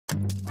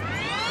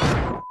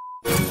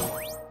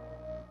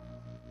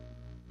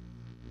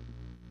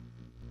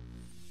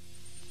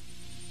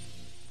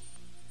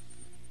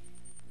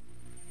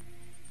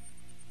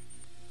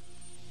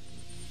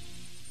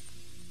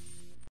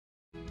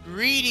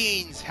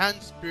Greetings,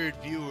 HandSpirit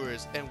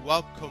Viewers, and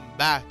welcome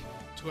back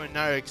to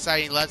another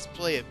exciting Let's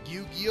Play of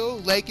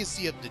Yu-Gi-Oh!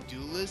 Legacy of the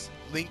Duelist,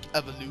 Link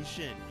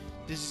Evolution.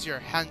 This is your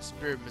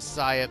HandSpirit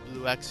Messiah,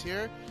 BlueX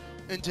here,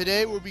 and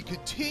today we'll be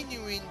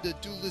continuing the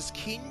Duelist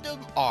Kingdom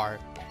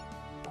arc.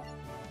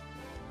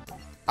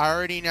 I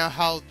already know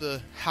how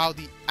the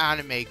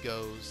anime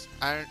goes.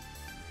 I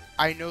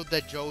know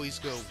that Joey's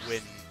gonna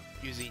win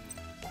using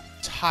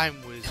Time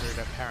Wizard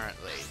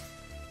apparently.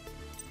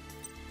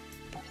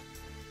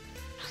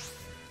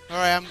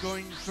 Alright, I'm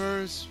going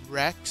first.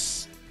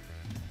 Rex.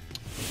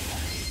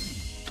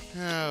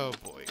 Oh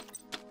boy.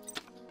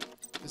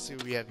 Let's see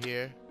what we have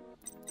here.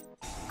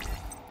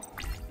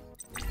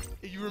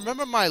 You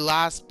remember my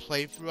last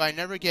playthrough? I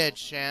never get a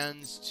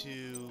chance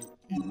to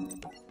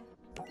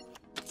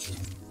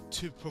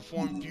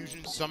perform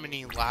fusion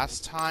summoning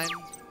last time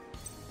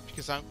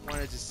because I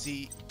wanted to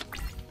see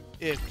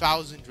if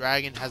Thousand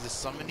Dragon has a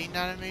summoning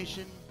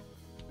animation.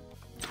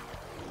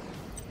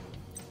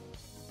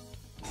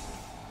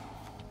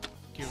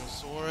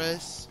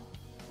 Yugioh.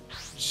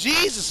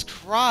 Jesus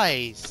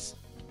Christ!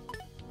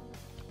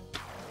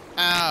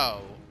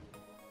 Ow.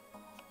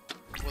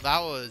 Well,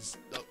 that was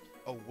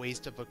a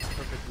waste of a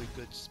perfectly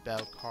good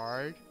spell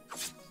card.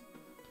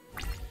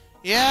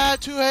 Yeah,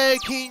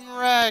 Two-Headed King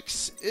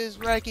Rex is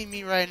wrecking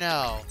me right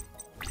now.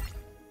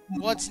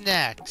 What's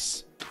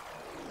next?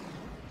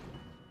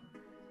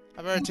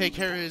 I better take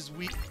care of his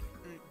weak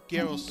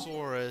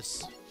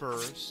Yugioh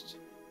first.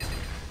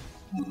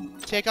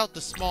 Take out the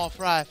small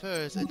fry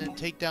first, and then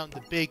take down the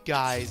big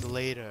guys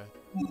later.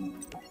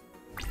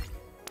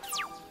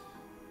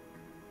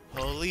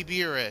 Holy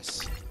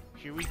Beerus.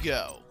 Here we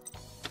go.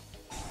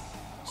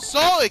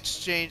 Soul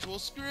Exchange will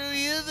screw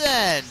you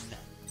then!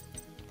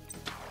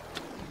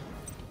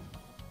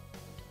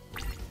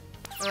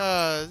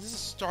 This is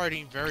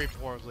starting very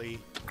poorly.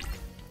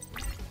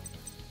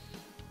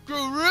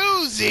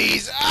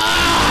 Garuzis!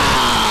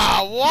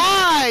 Ah!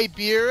 Why,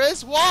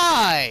 Beerus?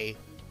 Why?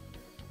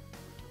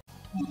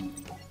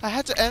 I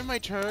had to end my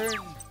turn.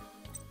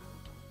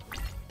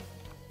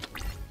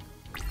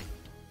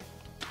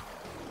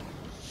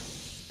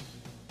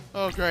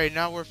 Oh great,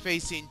 now we're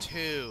facing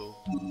two,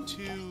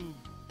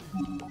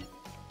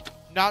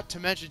 not to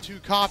mention 2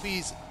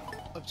 copies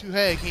of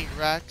Two-Headed King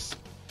Rex.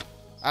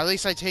 At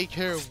least I take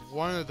care of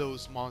one of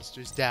those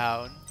monsters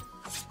down.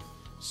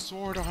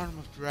 Sword Arm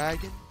of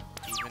Dragon,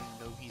 even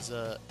though he's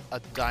a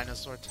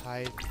dinosaur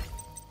type,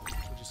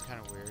 which is kind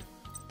of weird.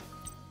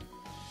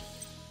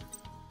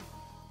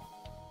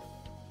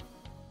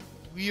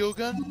 Wheel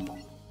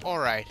gun?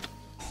 Alright.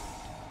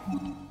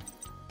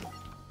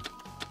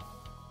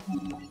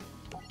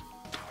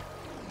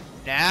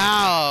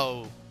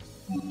 Now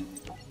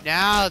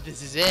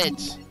this is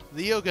it.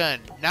 Leo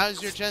gun,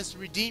 now's your chance to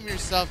redeem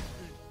yourself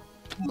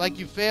like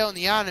you fail in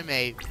the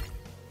anime.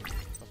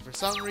 But for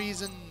some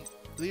reason,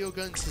 Leo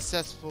gun's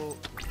successful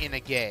in a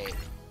game.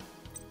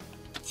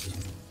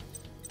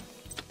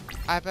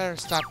 I better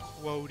stop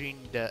quoting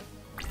the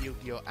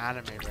Yu-Gi-Oh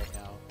anime right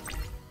now.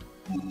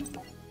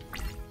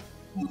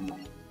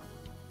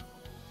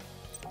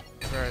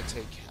 Better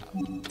take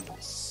out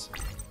this.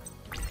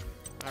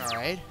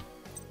 Alright.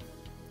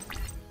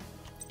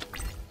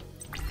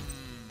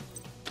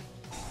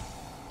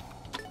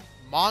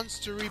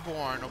 Monster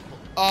Reborn.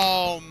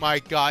 Oh my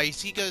god,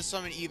 is he gonna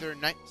summon either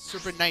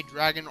Serpent Night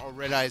Dragon or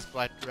Red Eyes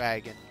Black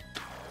Dragon?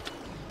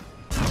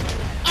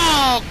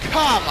 Oh,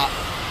 come on!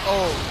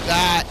 Oh,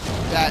 that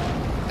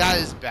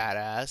is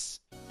badass.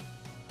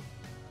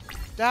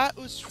 That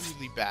was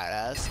truly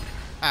badass.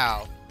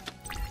 Ow.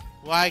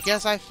 Well, I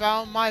guess I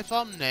found my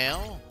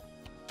thumbnail.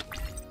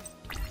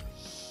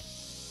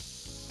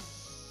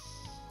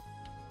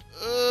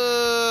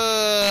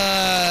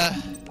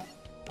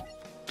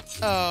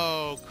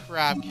 Oh,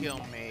 crap, kill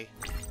me.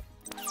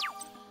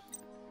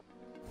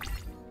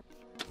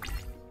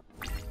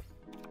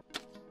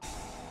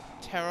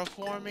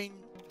 Terraforming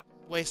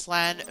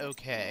Wasteland,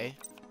 okay.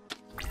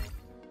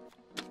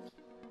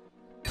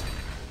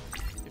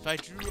 If I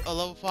drew a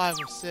level 5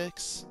 or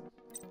 6,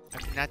 I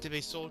can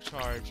activate Soul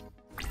Charge.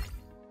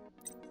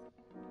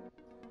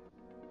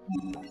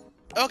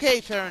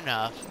 Okay, fair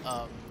enough.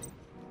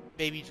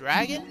 Baby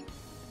Dragon?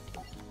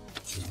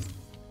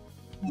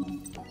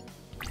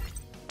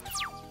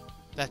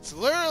 That's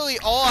literally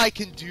all I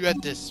can do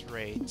at this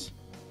rate.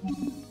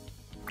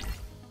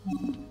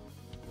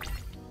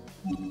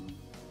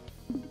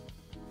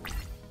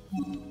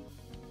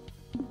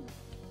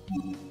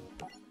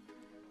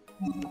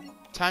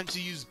 Time to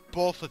use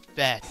both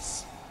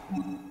effects.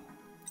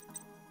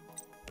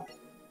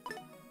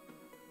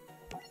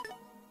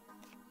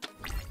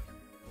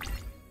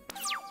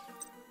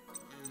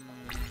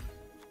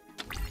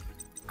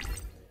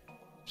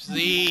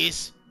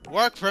 Please,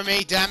 work for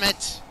me, damn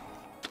it!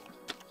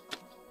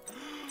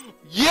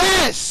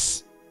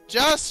 Yes!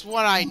 Just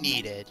what I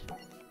needed.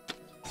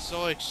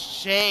 So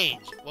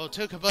exchange. Well,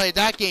 took a play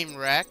that game,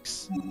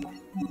 Rex.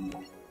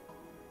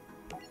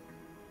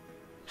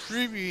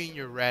 Previewing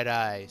your red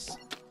eyes.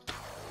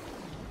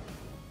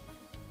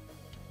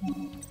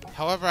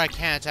 However, I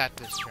can't attack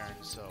this turn,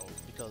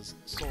 because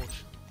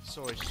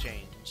soul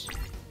exchange.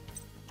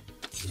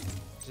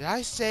 Did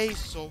I say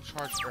soul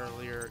charge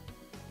earlier?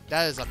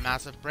 That is a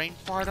massive brain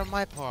fart on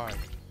my part.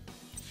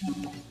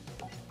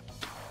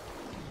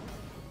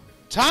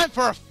 Time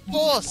for a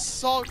full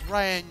assault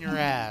right in your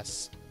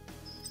ass.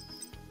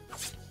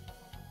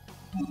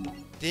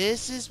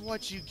 This is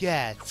what you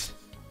get.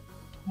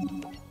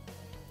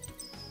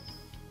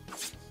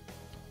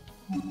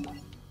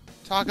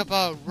 Talk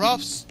about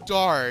rough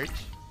start.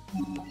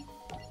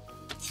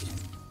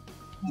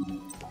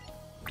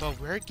 But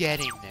we're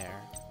getting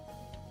there.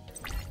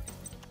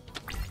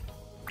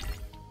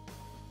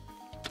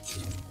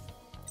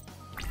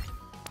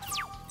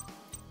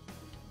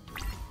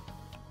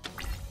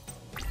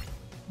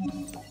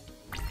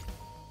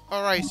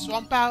 Alright,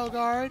 Swamp Battle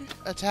Guard,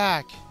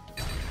 attack.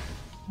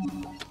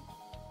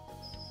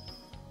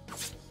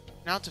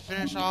 Now to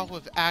finish off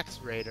with Axe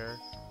Raider.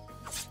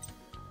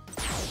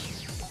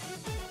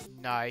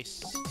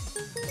 Nice.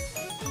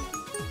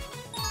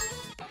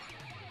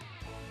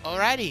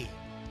 Alrighty.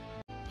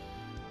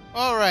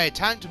 Alright,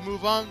 time to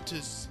move on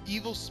to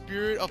Evil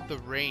Spirit of the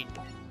Rain.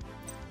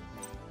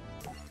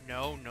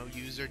 No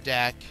user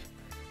deck.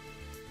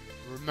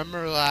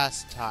 Remember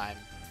last time.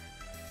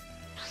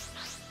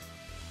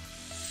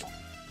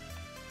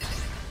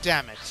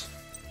 Damn it.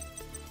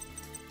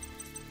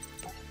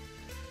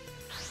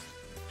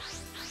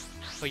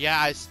 But yeah,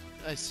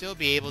 I still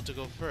be able to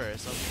go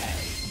first. Okay.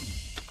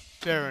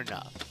 Fair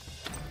enough.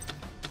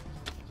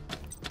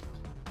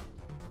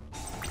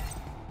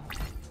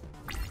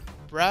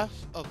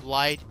 Breath of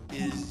Light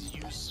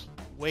is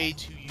way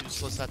too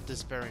useless at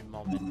this very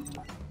moment.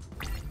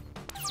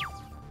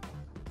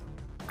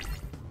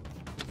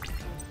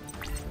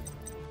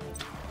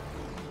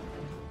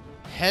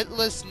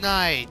 Headless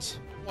Knight.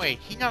 Wait,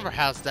 he never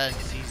has that in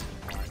Season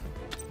 1.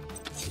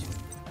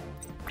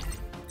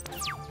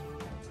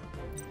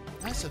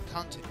 That's a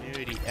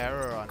continuity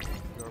error on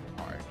your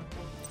part.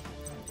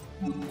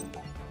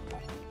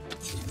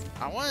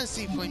 I want to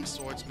see Flame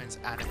Swordsman's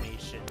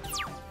animation.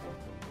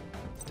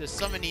 The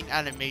summoning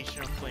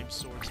animation of Flame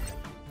Swordsman.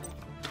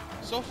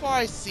 So far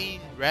I've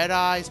seen Red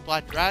Eyes,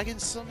 Black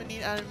Dragon's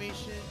summoning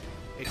animation,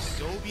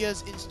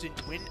 Exovia's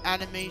instant win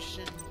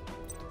animation,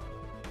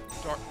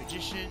 Dark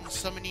Magician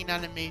summoning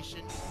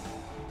animation.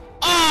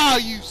 Ah,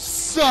 you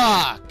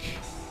suck!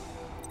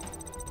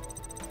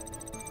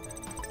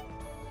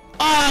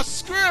 Ah,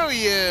 screw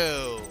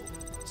you!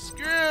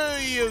 Screw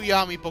you,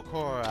 Yami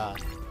Bokora!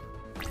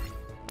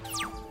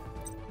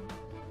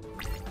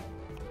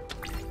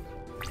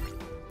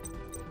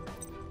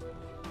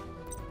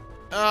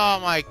 Oh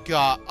my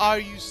god, are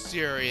you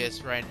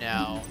serious right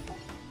now?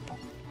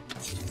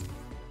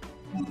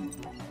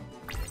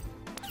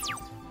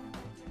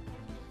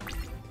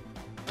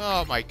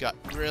 Oh my god,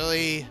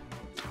 really?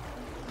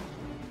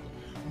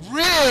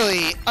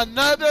 Really?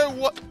 Another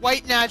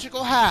white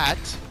magical hat?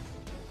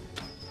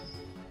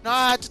 Now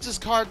I had to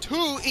discard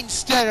 2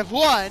 instead of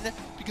 1,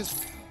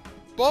 because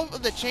both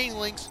of the chain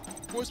links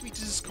forced me to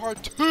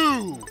discard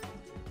 2!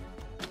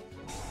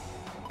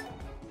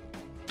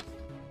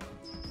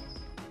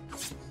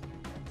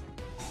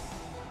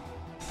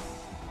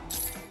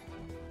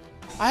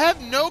 I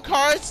have no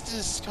cards to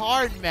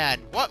discard,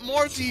 man. What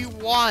more do you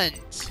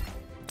want?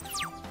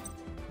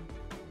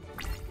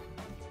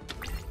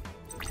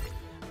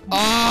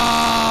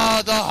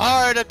 Oh, the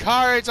heart of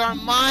cards are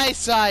on my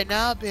side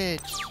now,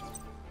 bitch.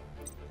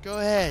 Go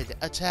ahead,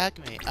 attack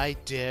me. I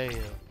dare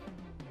you.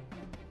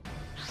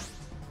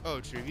 Oh,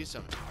 tribute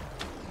summon.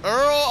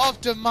 Earl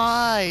of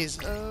Demise.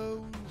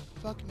 Oh,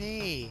 fuck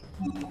me.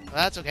 Well,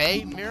 that's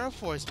okay. Mirror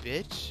Force,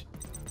 bitch.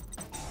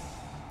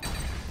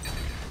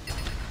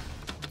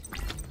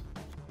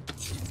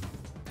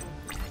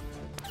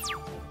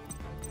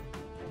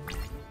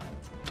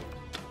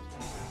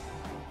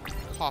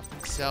 Coffin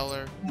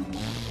Cellar.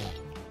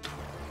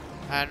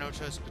 I had no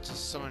choice but to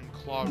summon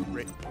Claw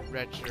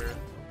Reacher.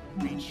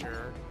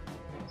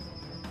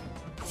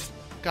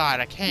 God,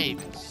 I can't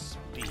even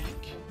speak.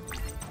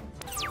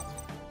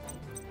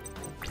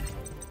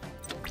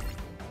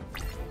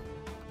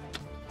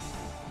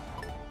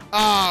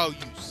 Oh,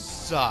 you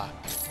suck.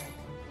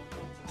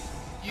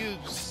 You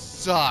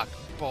suck,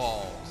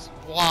 balls.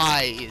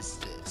 Why is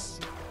this?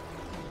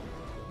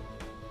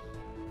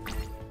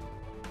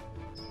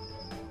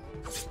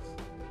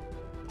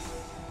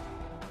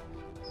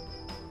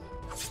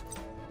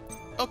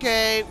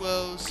 Okay,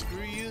 well,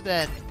 screw you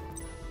then.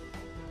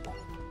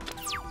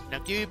 Now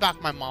give me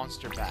back my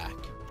monster back.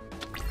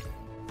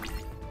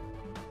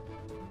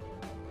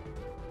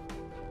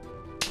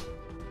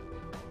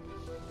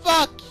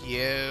 Fuck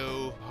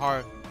you,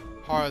 heart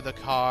of the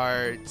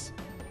cards.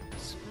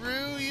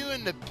 Screw you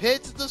in the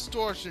pits of the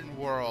distortion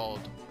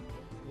world.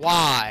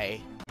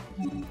 Why?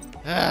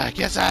 I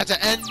guess I had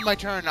to end my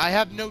turn. I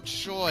have no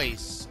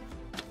choice.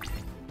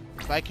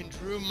 I can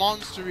drew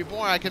Monster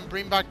Reborn, I can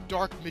bring back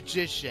Dark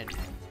Magician.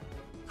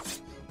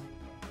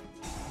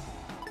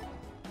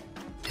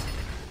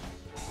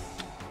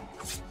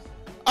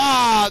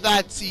 Ah,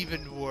 that's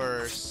even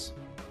worse.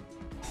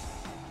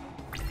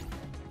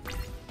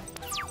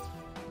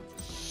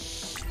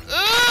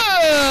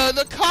 Ugh,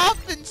 the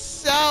Coffin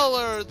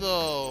Cellar,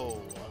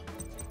 though.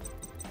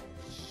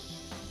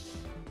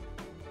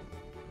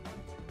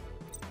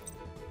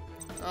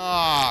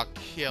 Ah,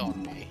 kill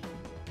me.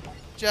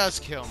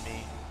 Just kill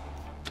me.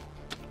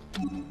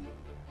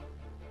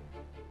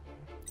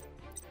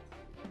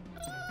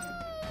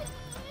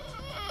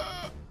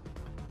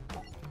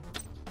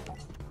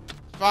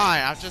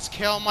 Fine, I'll just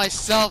kill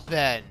myself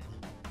then.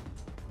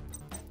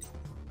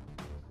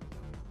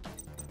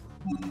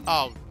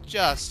 Oh,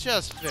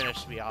 just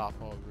finish me off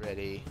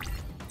already.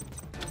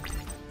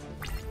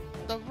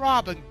 The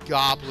Robin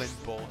Goblin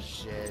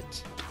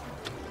bullshit.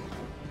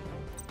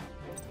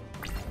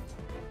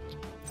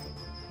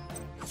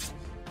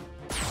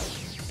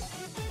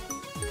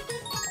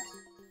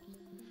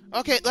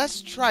 Okay,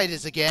 let's try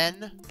this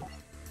again.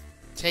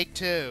 Take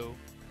 2.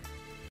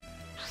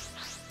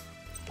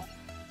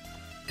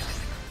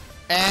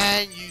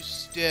 And you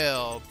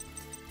still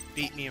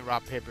beat me in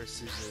rock, paper,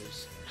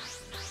 scissors.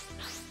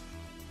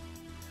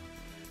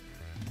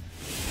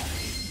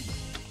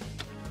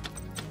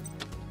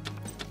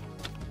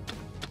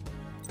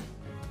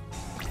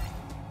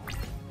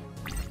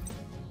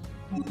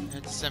 I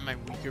have to send my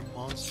weaker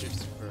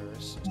monsters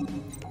first.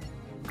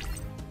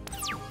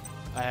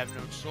 I have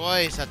no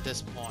choice at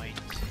this point.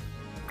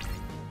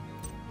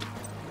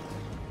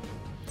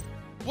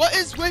 What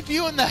is with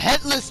you and the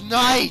Headless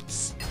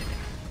Knights?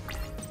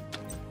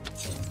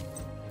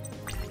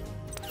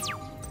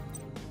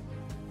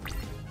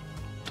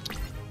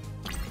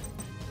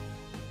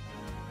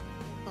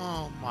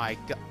 Oh my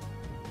god.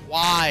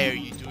 Why are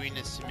you doing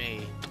this to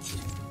me?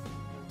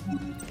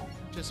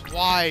 Just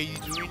why are you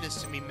doing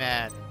this to me,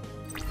 man?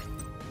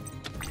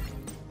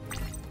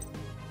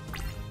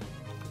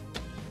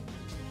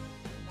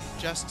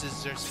 Just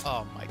deserves.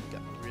 Oh my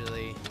god,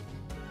 really?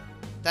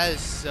 That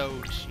is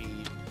so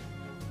cheap.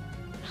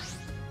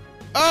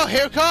 Oh,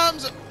 here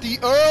comes the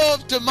Earl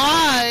of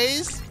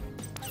Demise!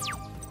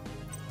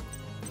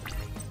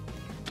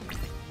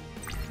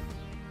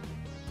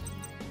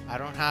 I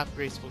don't have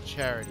Graceful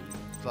Charity.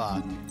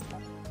 Fuck.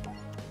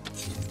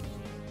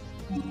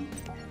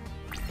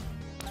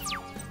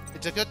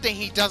 It's a good thing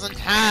he doesn't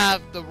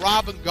have the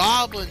Robin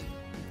Goblin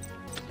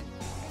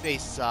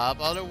face up,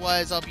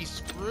 otherwise I'll be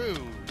screwed.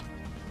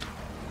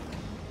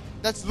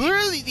 That's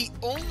literally the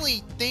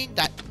only thing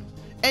that...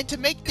 And to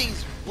make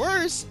things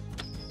worse,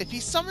 if he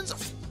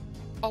summons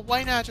a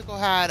white magical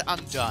hat,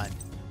 I'm done.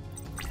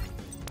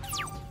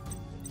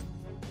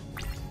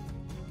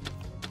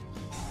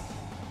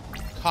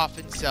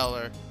 Coffin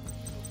Cellar.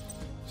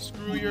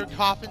 Screw your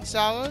Coffin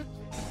Cellar.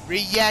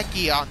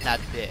 Ryeki on that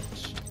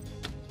bitch.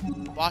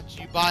 Watch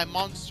you buy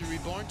Monster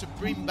Reborn to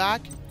bring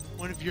back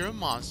one of your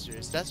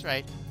monsters. That's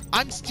right.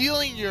 I'm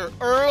stealing your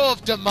Earl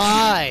of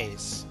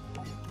Demise.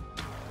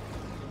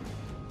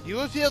 You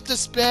will feel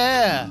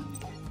despair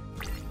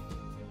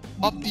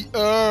of the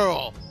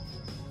Earl.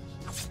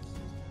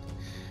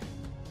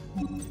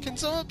 Can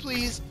someone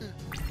please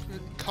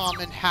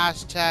comment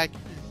hashtag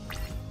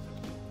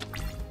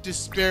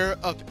despair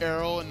of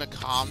Earl in the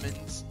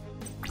comments?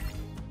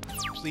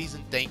 Please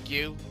and thank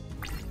you.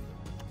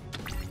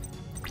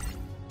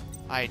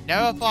 I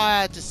never thought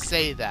I had to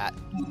say that.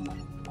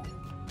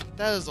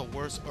 That is the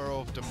worst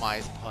Earl of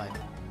Demise pun.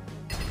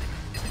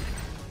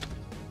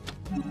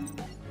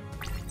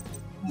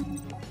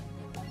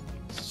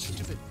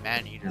 Stupid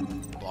man-eater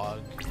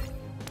bug.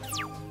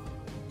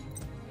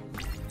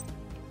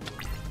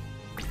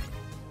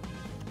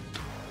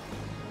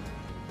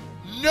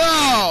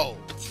 No!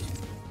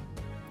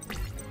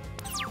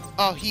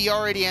 Oh, he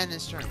already ended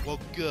his turn. Well,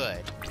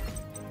 good.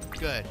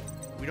 Good.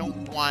 We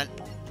don't want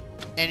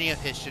any of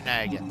his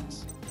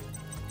shenanigans.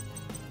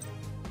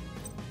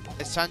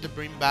 It's time to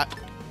bring back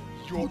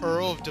your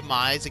Earl of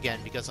Demise again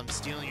because I'm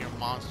stealing your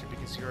monster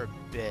because you're a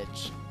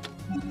bitch.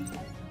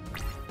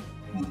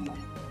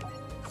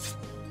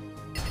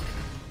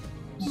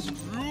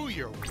 Screw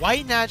your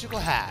white magical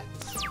hats.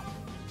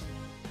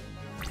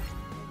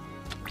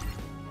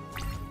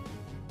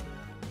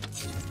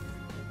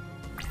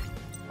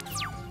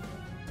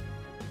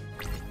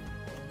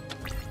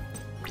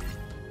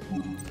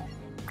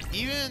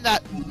 Even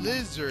that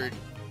lizard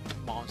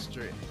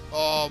monster.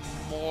 Oh,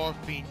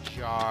 morphine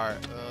jar.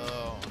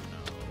 Oh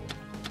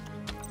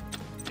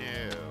no.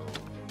 No.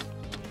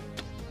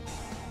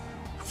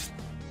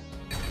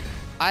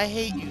 I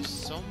hate you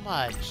so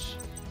much.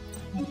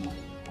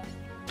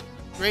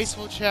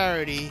 Graceful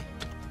Charity.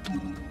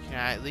 Can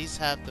I at least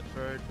have the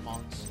third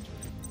monster?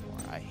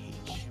 Or I hate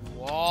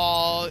you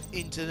all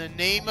into the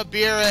name of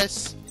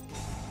Beerus.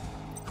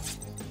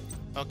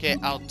 Okay,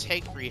 I'll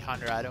take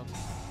 300. I don't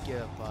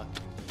give a fuck.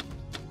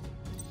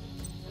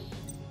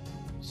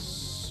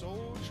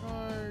 Soul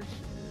Charge.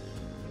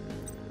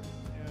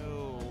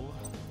 No.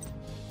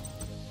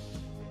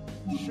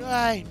 Should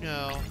I?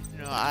 No.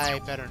 No, I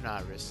better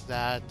not risk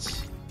that.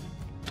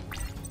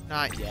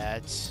 Not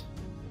yet.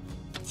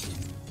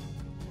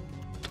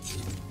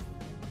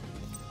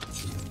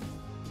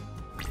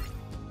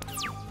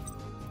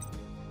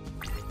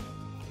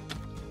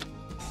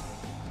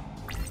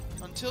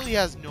 Until he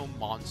has no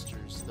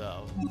monsters,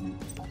 though.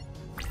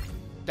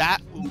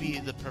 That will be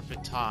the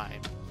perfect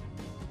time.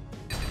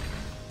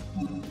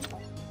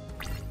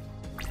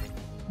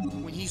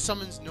 When he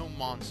summons no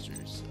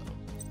monsters, though.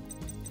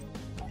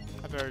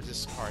 I better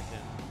discard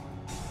him.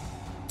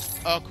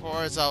 Of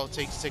course, I'll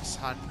take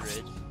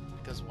 600.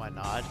 Because why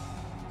not?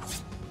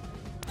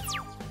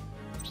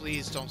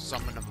 Please don't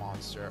summon a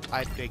monster.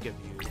 I beg of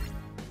you.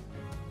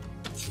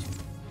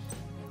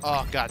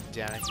 Oh, god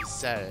damn it, he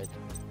said it.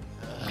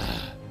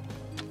 Ugh.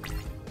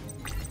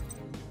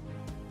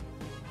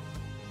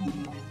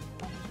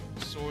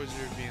 Swords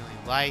are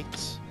revealing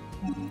light.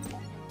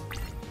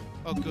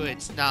 Oh good,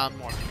 it's not a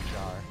morphing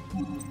jar.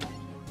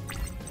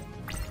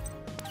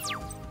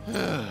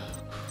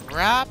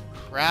 Crap,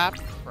 crap,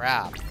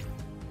 crap.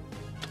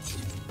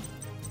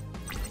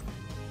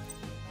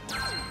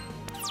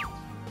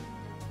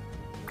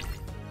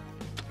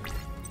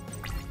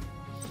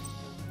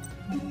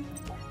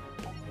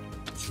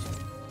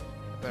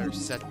 Better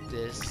set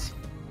this.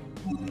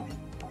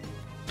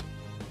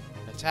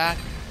 Attack.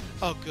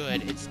 Oh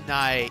good, it's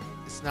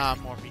not a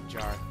morphing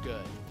jar.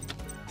 Good.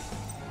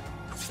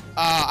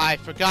 I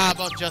forgot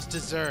about just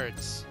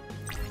desserts.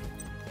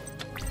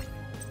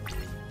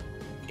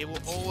 It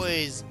will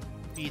always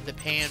be the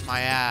pain in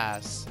my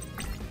ass.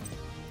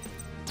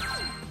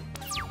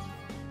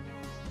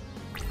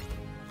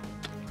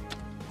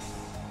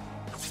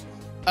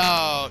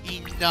 Oh,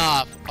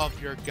 enough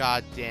of your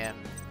goddamn...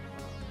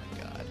 Oh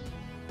my god.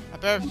 I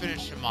better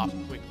finish him off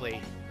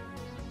quickly.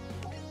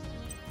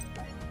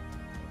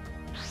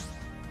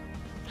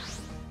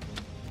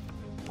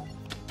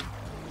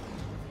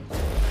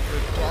 The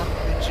Dark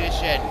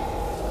Magician.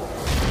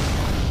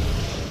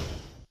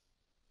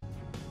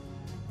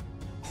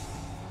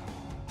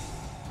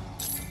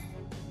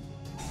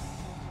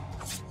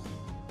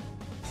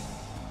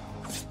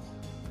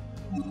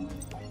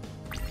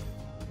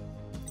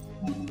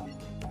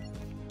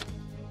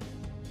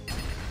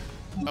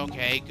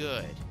 Okay,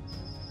 good.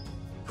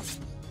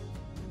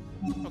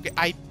 Okay,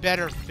 I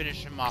better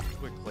finish him off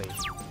quickly.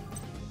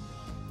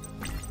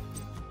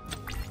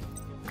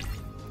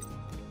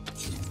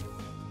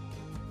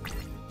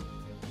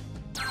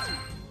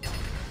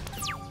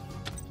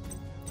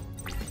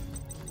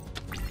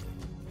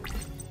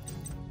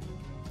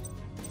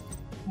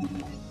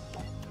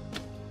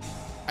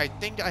 I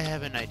think I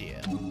have an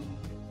idea.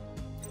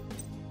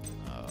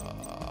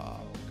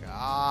 Oh,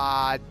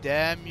 god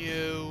damn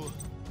you.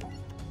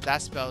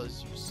 That spell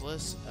is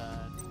useless,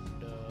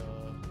 and,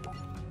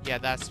 yeah,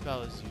 that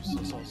spell is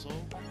useless also.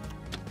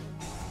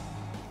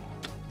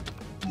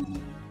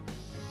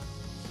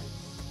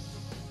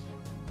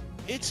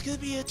 It's gonna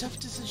be a tough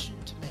decision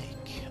to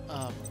make.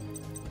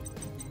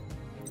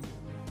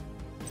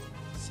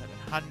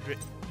 700.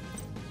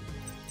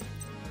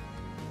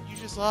 You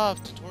just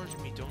love to torture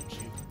me, don't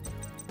you?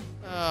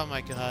 Oh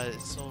my god,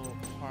 it's so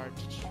hard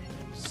to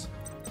choose.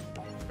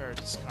 I better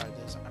discard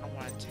this. I don't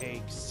want to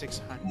take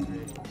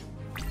 600.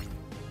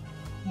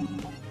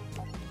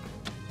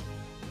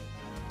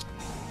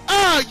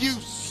 Ah, you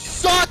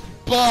suck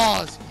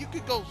balls! You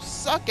could go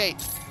suck a...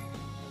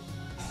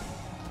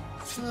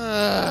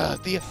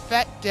 the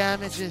effect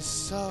damage is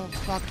so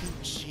fucking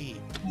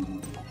cheap.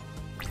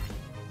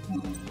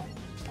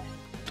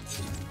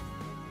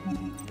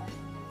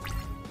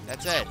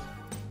 That's it.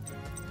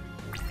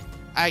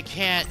 I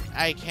can't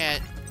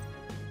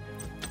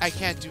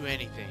do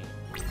anything.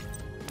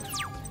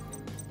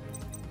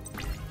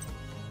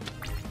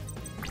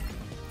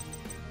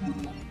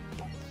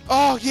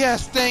 Oh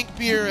yes, thank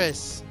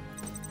Beerus!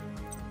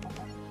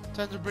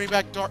 Time to bring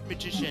back Dark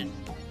Magician.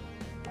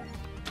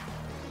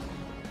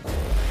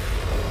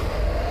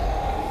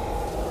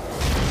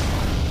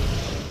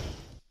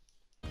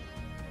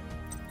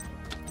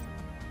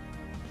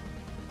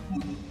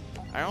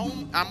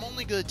 I'm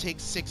only gonna take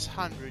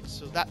 600,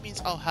 so that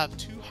means I'll have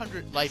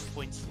 200 life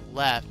points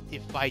left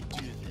if I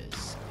do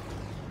this.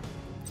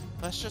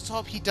 Let's just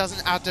hope he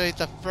doesn't activate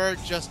the third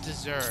just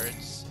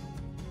desserts.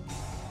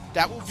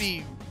 That would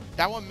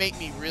make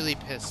me really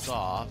pissed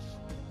off.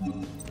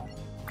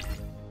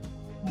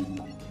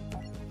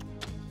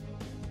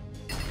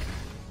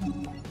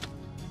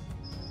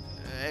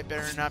 It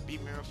better not be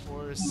Mirror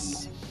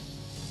Force.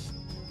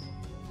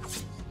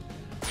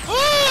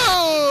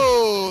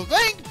 Oh!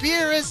 Thank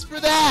Beerus for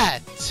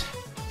that!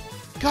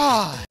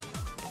 God!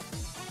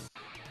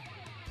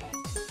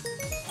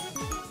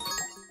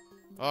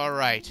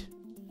 Alright.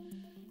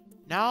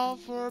 Now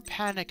for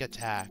Panic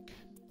Attack.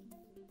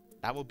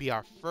 That will be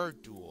our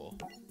third duel.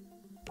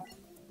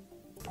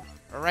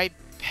 Alright,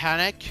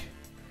 Panic.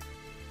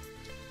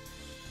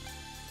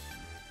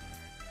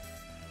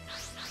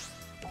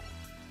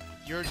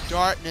 Your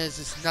darkness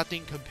is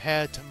nothing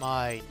compared to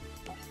mine.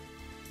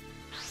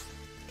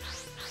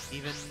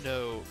 Even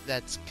though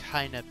that's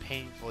kind of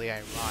painfully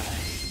ironic.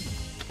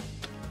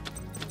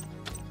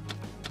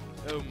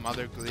 Oh,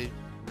 Mother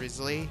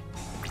Grizzly.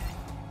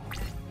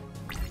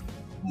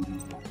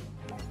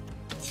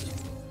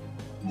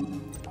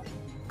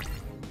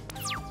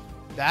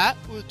 That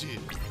will do.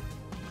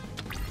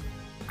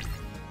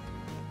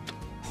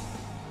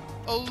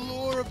 A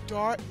Lure of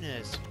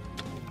Darkness.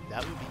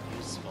 That would be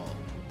useful.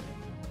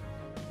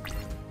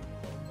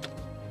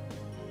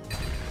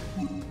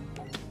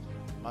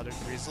 Mother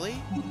Grizzly.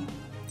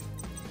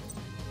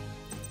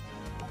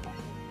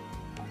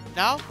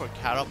 Now for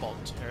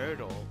Catapult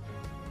Turtle.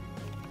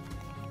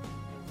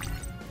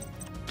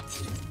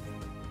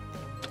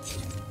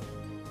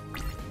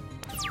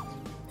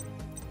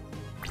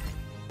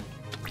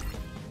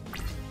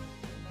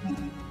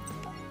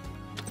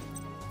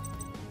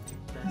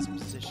 Defense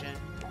position.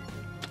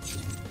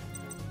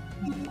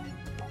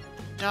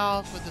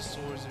 Now for the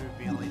Swords of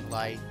Revealing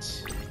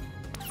Light.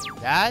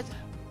 That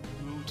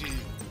will do.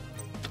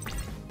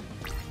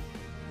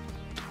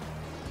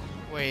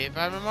 Wait, if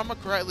I remember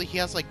correctly, he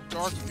has like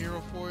Dark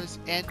Mirror Force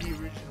and the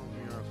original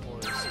Mirror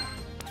Force,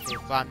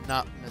 if I'm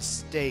not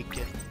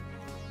mistaken.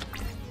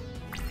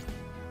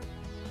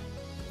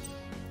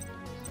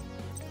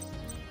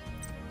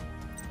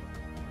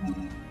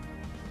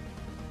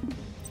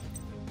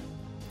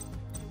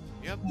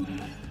 Yep.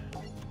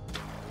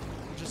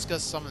 We're just gonna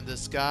summon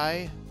this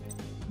guy.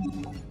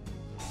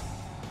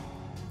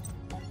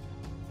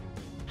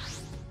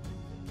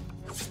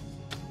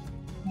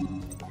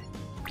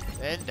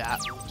 And that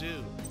will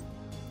do.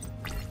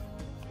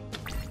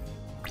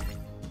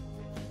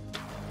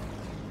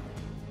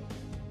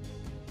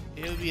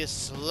 It'll be a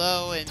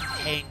slow and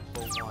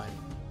painful one.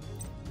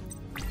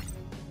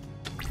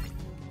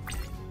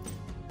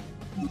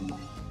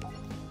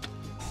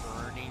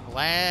 Burning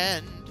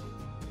land.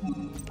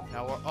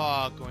 Now we're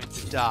all going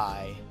to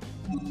die.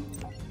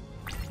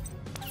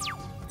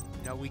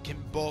 Now we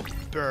can both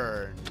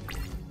burn.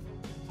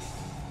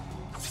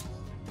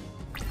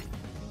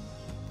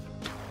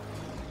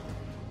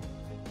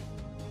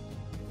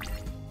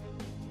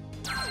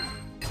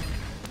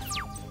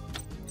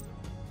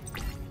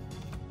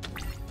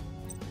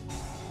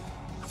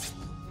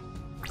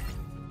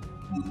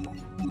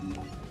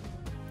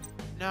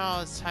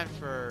 Now it's time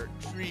for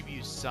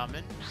Tribute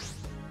Summon.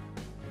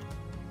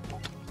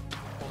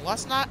 Well,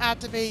 let's not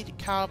activate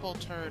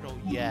Catapult Turtle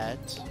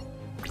yet.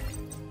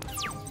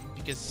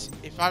 Because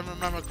if I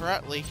remember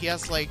correctly, he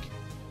has like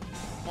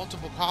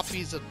multiple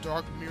copies of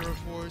Dark Mirror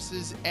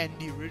Forces and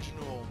the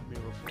original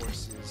Mirror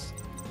Forces.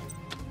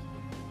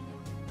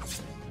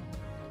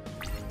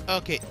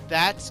 Okay,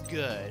 that's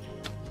good.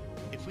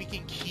 If we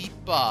can keep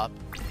up,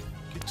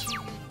 continue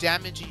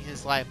damaging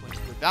his life points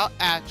without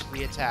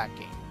actually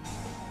attacking.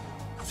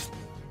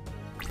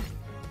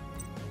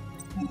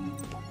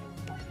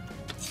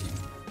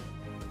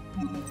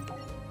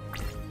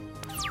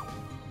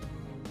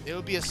 It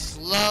will be a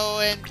slow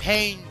and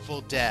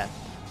painful death.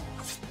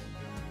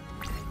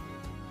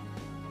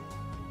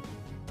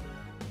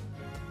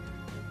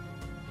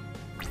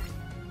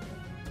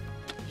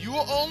 You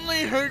are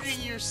only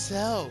hurting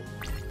yourself.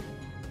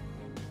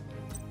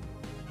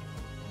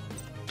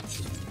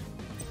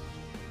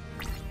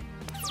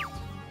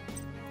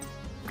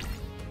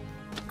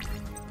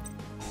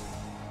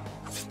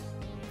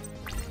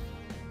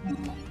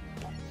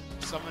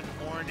 Summon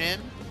Horn-In,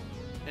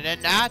 and then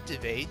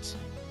activate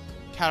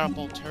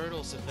Catapult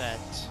Turtle's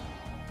effect.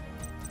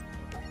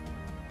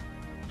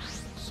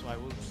 So I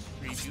will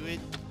preview it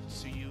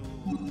so you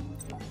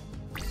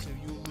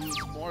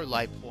lose more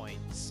life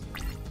points.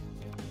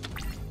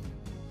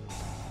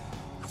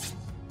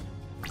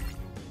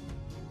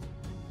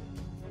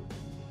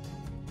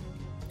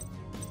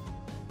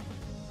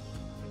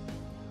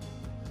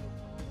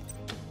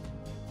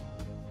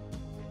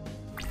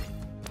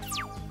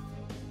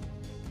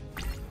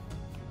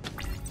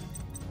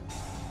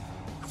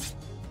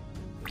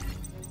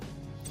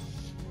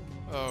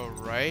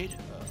 Alright.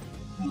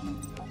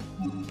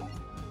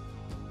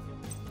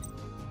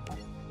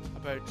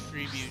 About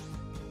tribute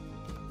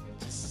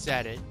to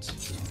set it.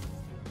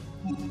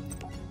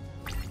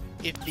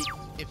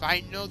 If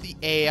I know the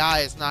AI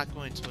is not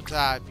going to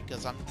attack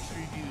because I'm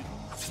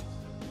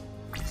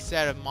tribute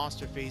set a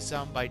monster face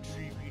on by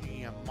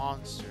tributing a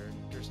monster,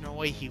 there's no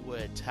way he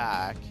would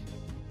attack.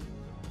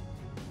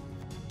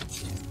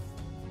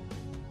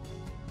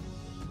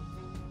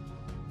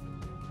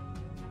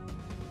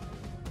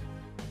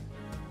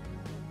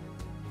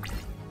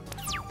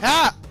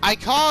 Ha! I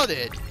called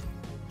it!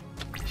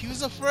 He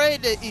was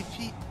afraid that if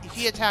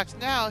he attacks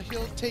now,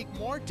 he'll take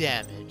more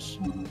damage.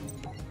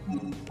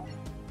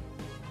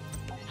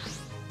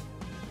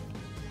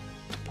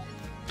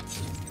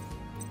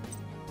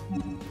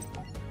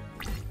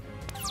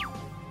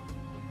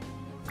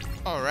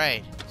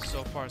 Alright,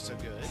 so far so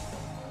good.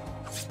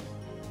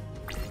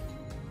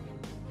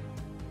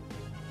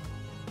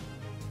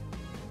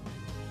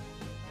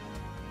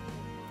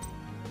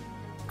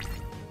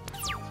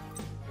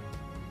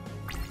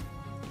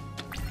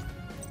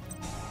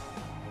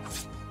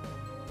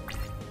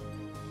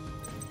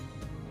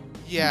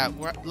 Yeah,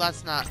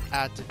 let's not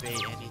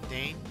activate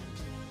anything.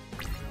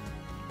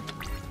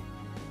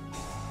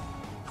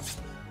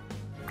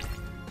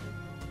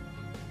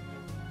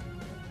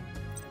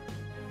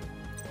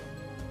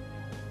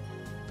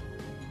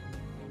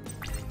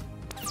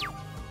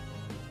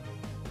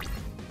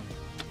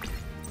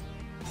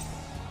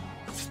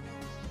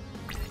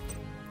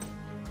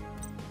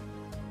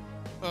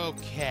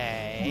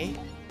 Okay.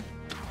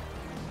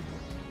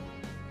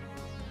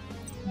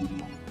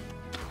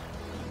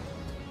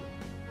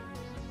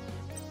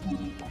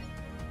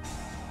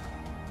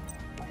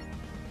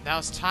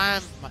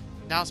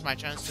 Now's my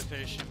chance to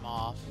finish him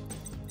off.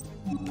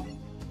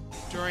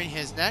 During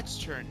his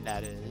next turn,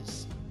 that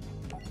is.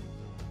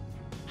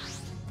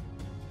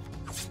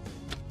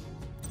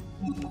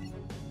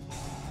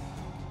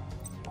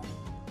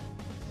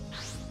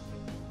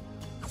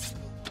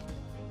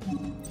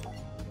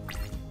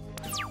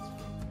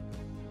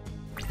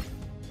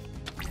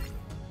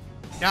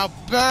 Now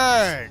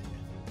burn!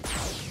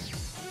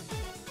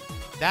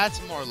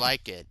 That's more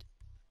like it.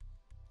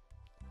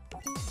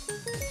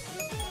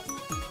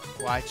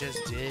 Well, I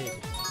just did.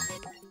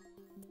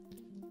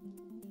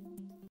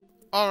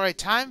 Alright,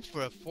 time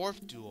for a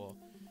fourth duel.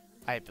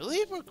 I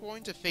believe we're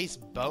going to face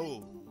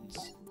Bones.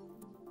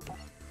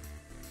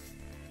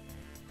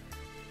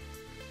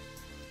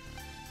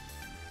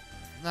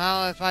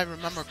 Now, if I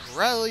remember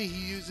correctly,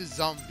 he uses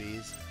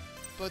zombies.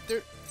 But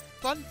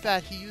fun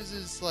fact, he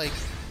uses like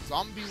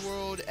Zombie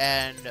World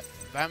and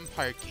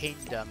Vampire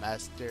Kingdom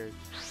as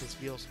his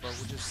field spell,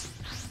 which is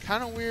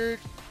kind of weird,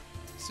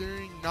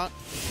 considering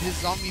his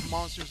zombie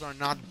monsters are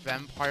not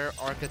vampire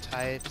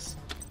archetypes,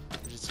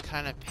 which is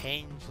kind of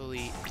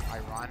painfully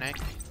ironic.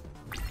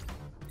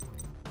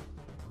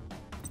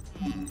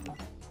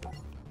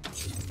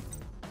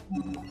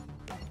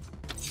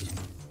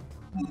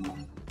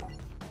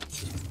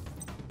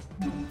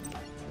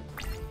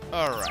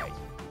 Alright.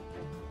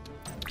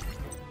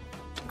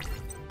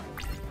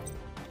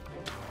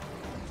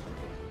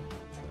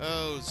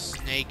 Oh,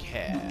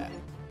 Snakehead.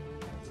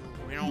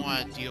 We don't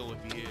want to deal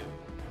with you.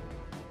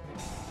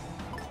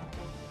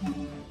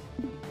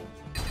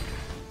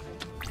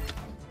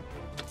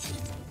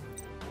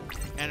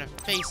 And a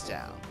face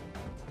down.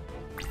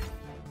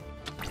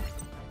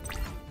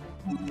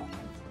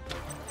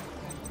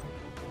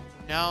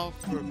 Now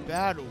for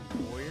Battle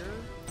Warrior.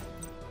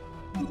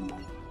 And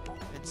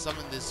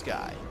summon this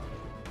guy.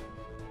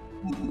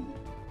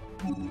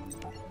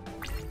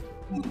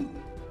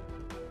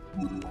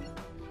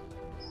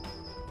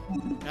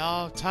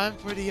 Now, time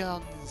for the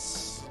onslaught.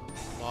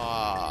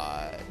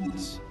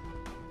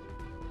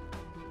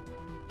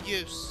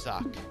 You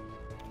suck.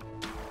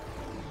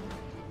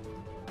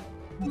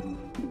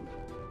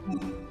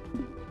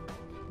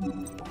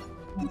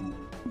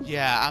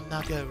 Yeah, I'm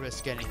not gonna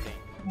risk anything.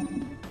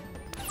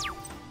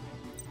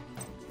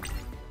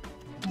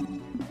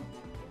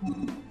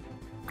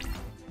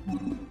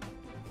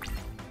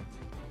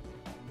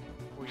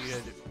 What are you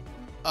gonna do?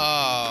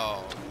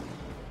 Oh.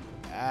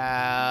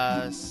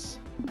 Ass.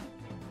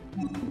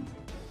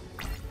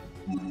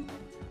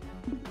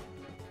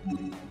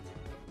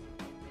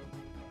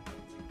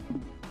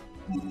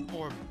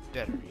 Or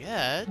better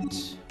yet,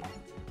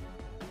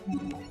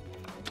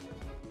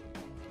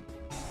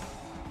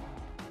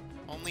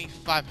 only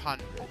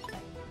 500.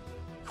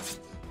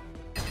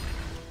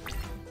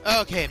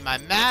 Okay, my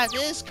math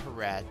is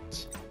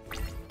correct.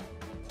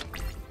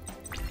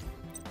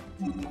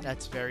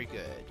 That's very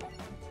good.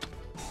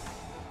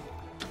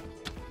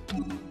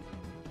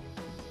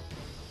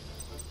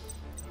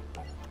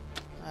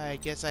 I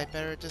guess I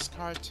better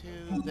discard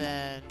 2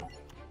 then.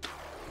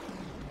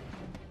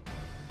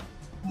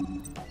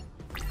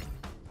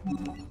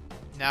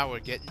 Now we're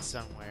getting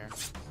somewhere.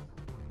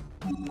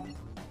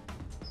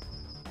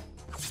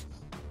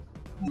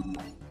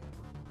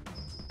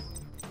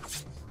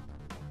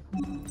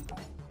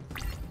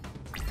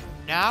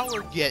 Now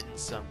we're getting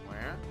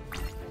somewhere.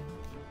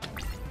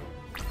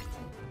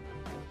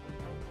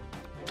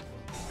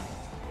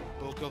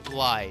 Book of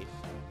Life.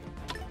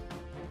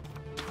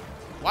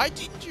 Why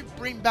didn't you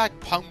bring back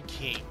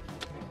Pumpkin?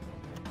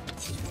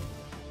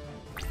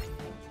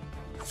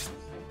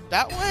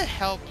 That would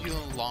help you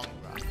in the long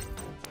run.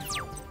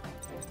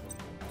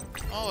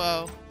 Oh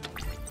well.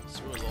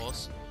 Screw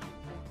loss.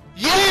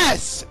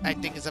 Yes! I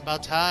think it's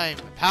about time.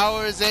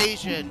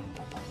 Powerization.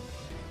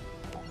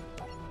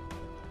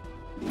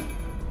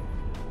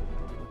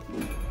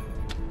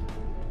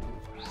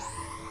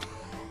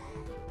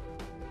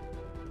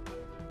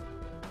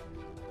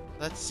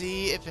 Let's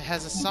see if it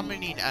has a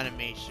summoning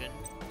animation.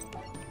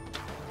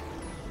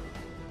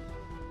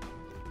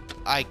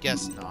 I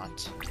guess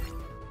not.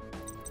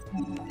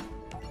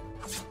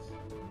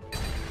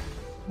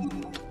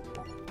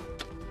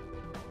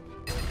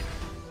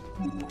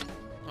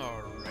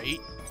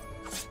 Alright.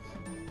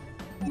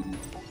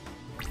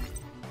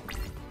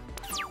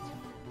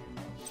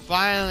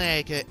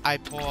 Finally, I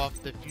pull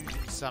off the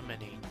fusion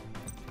summoning.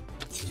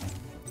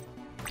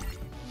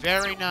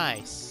 Very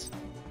nice.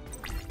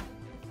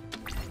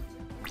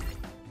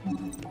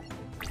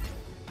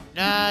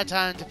 Now,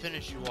 time to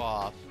finish you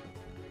off.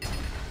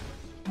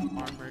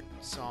 Armored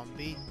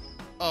zombie.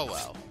 Oh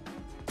well.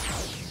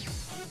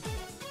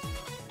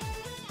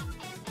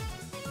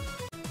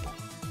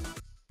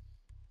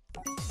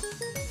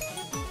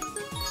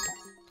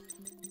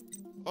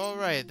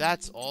 Alright,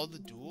 that's all the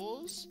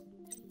duels?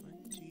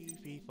 1, 2,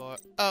 3, 4.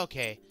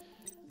 Okay.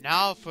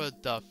 Now for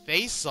the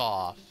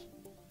face-off.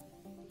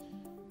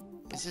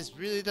 Is this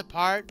really the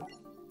part where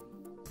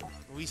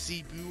we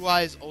see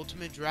BlueX's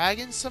Ultimate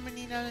Dragon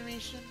summoning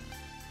animation?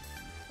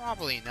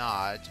 Probably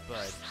not,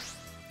 but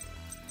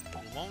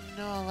we won't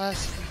know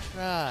unless we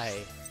try.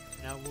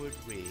 Now would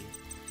we?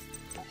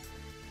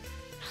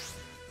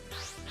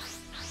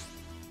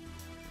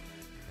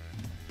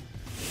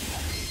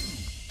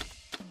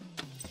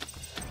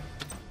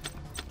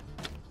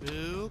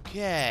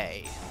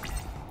 Okay.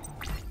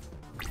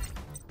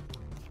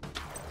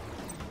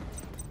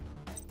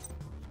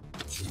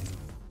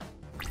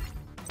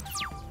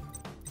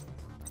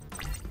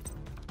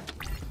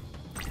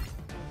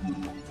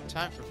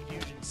 Time for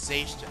Fusion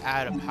Sage to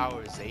add a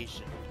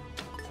powerization.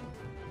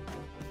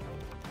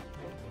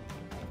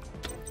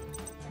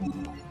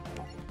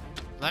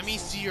 Let me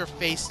see your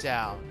face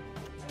down.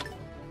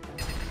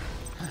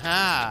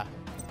 Haha!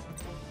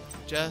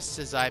 Just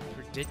as I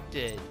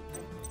predicted.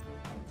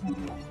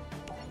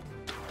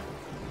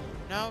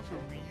 Now for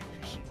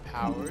Fusion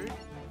Powered.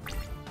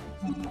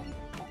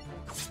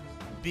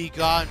 Be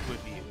gone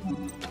with you.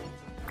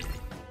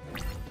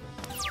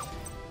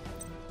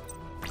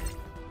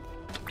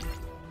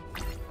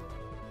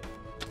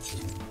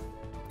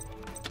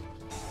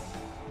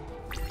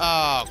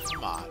 Oh,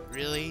 come on,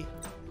 really?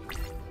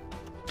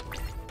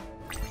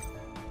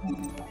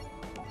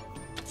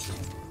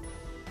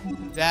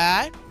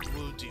 That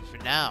will do for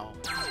now.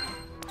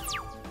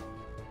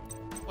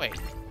 Wait,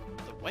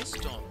 the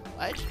Whitestone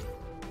Ledge?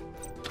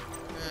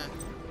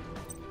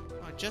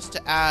 Oh, just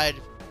to add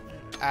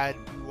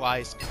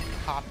BlueX's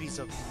copies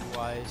of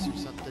BlueX or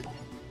something.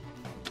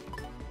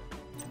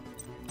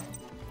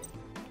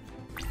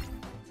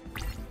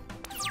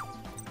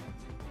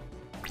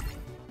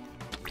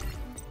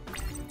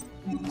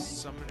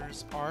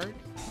 Summoner's Art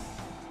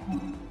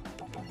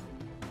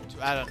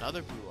to add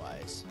another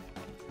BlueX.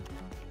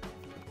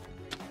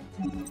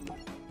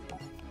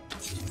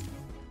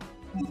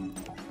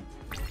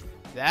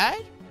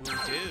 That will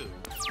do.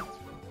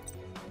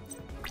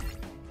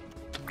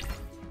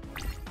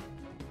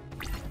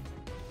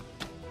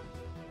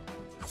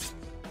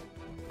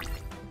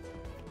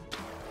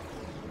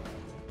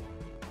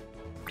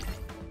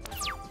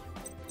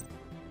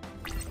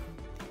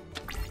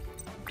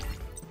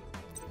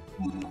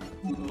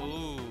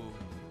 Ooh,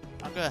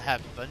 I'm gonna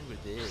have fun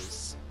with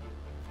this.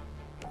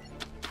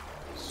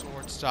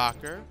 Sword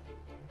Stalker.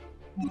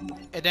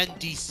 And then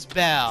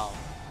Dispel.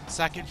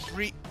 So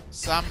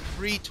I'm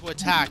free to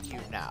attack you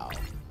now.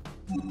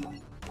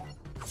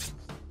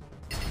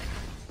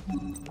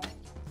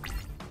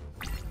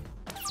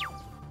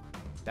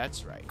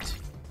 That's right.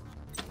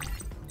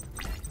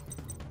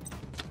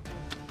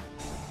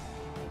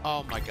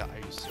 Oh my god, are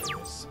you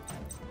serious?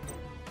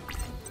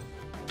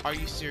 Are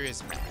you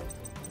serious, man?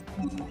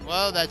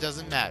 Well, that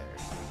doesn't matter.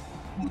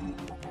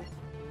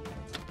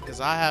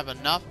 Because I have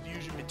enough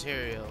fusion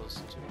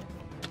materials to...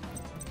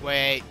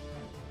 Wait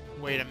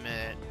a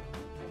minute.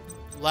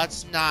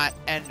 Let's not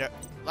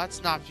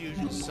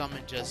fusion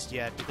summon just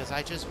yet, because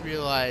I just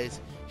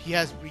realized he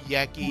has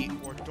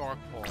Ryeki or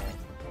Darkhold.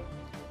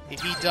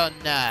 If he done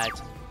that,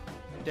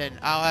 then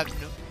I'll have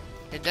no...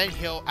 And then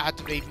he'll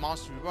activate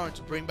Monster Reborn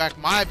to bring back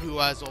my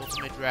BlueX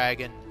Ultimate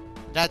Dragon.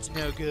 That's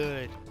no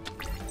good.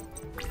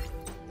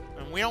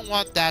 And we don't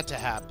want that to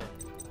happen.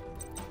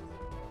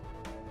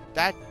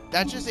 That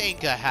just ain't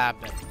gonna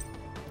happen.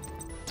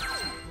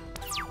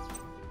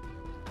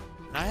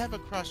 And I have a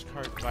Crush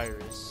Card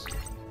Virus.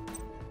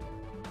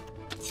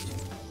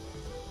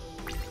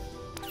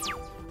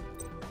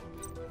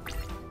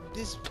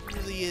 This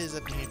really is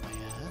a pain in my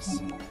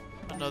ass.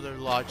 Another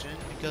login,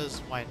 because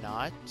why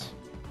not?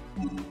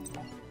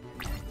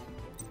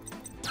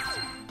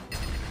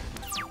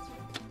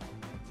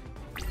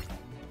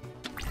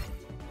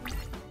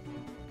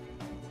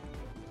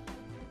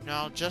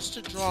 Now, just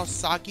to draw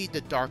Saki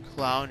the Dark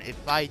Clown,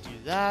 if I do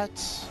that,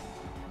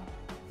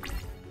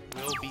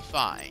 we'll be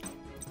fine.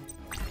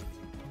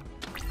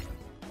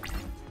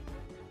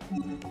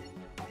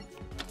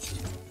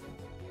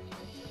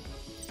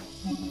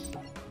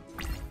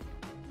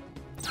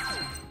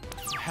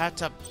 I had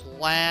to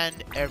plan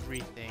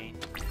everything.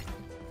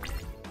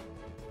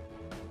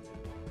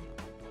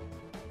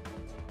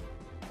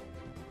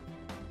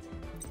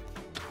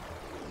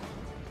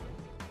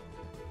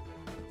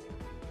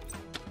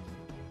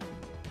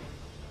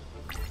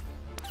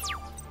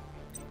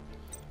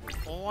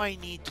 All I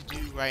need to do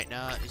right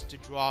now is to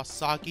draw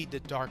Saki the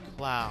Dark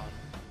Clown.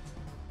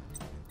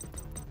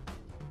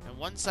 And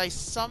once I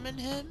summon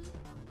him,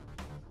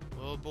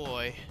 oh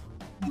boy,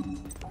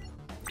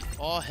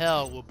 all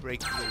hell will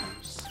break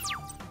loose.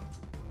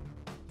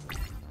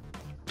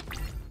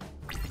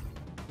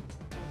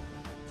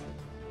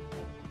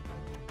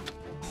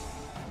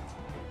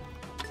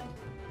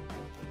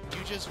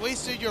 You just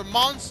wasted your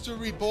monster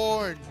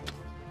reborn!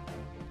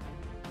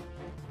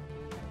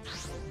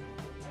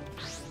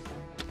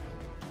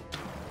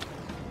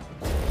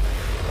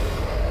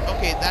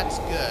 Okay, that's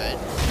good.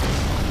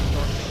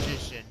 Dark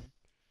Magician.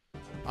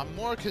 I'm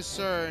more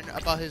concerned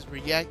about his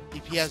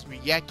if he has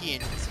Ryeki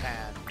in his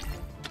hand.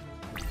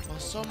 Well,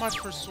 so much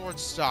for Sword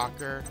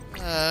Stalker.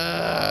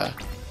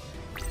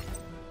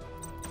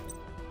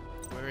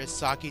 Where is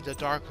Saki the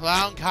Dark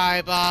Clown,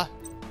 Kaiba?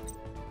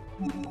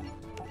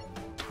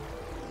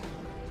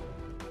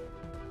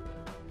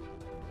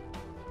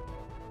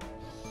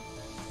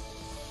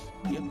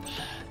 Yep.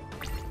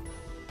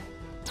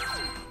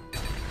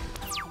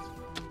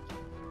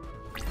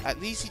 At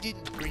least he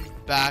didn't bring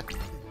back...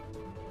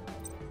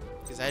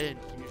 Because I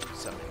didn't fusion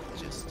summon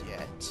just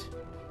yet.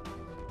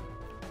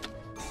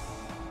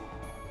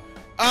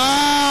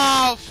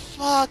 Oh,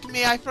 fuck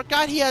me. I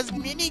forgot he has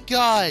mini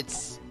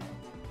guts.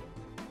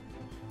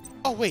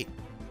 Oh, wait.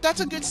 That's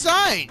a good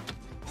sign.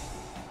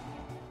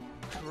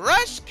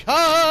 Crush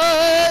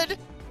Cut!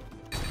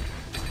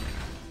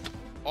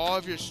 All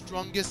of your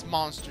strongest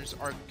monsters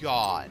are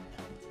gone.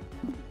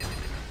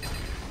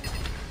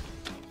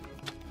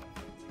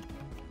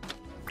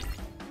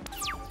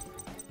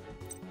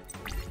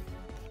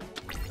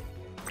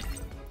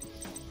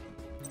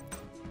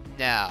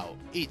 Now,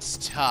 it's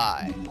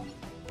time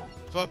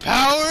for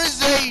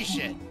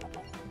Powerization!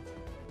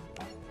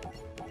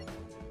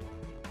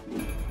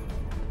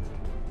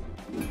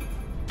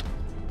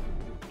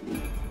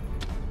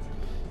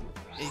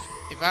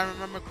 If I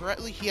remember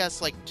correctly, he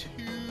has like 2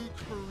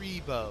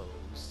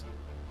 Karibos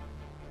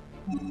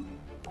in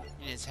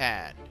his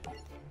hand.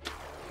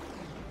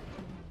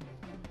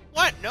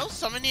 What? No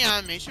summoning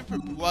animation for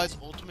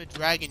BlueX Ultimate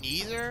Dragon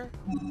either?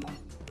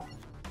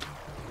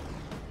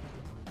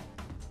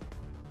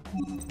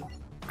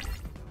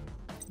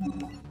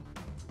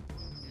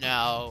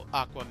 Now,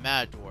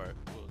 Aquamador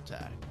will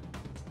attack.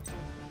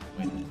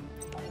 Wait a minute.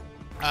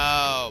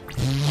 Oh,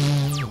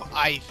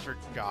 I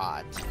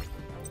forgot.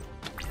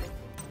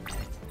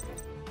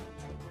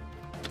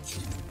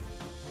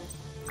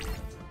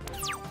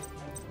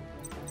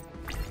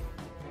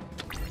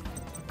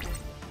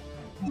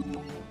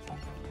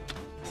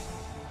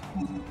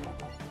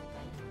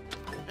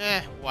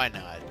 Why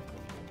not?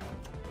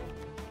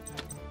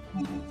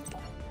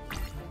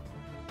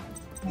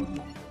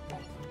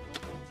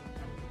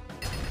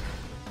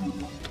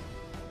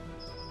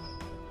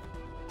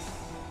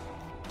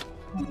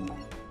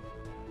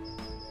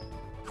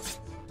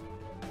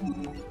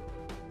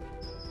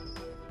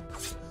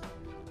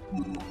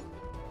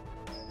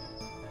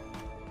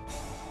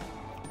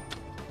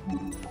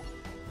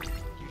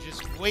 You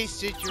just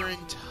wasted your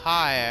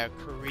entire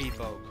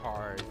Karibo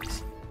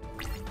cards.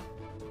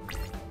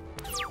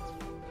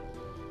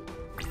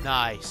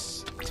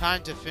 Nice.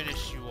 Time to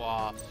finish you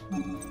off.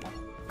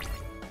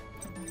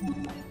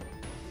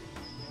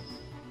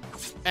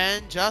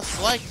 And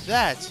just like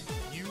that,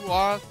 you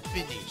are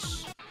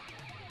finished.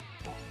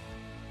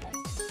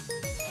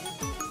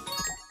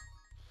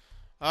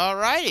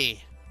 Alrighty.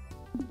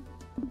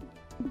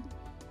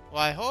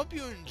 Well, I hope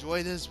you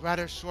enjoy this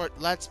rather short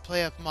Let's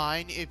Play of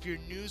mine. If you're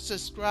new,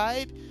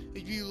 subscribe.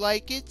 If you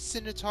like it,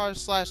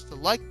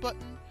 /the like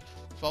button.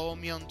 Follow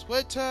me on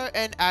Twitter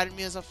and add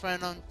me as a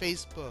friend on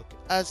Facebook.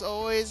 As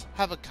always,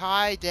 have a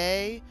Kai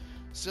day.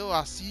 So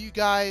I'll see you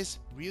guys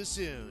real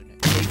soon.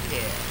 Take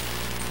care.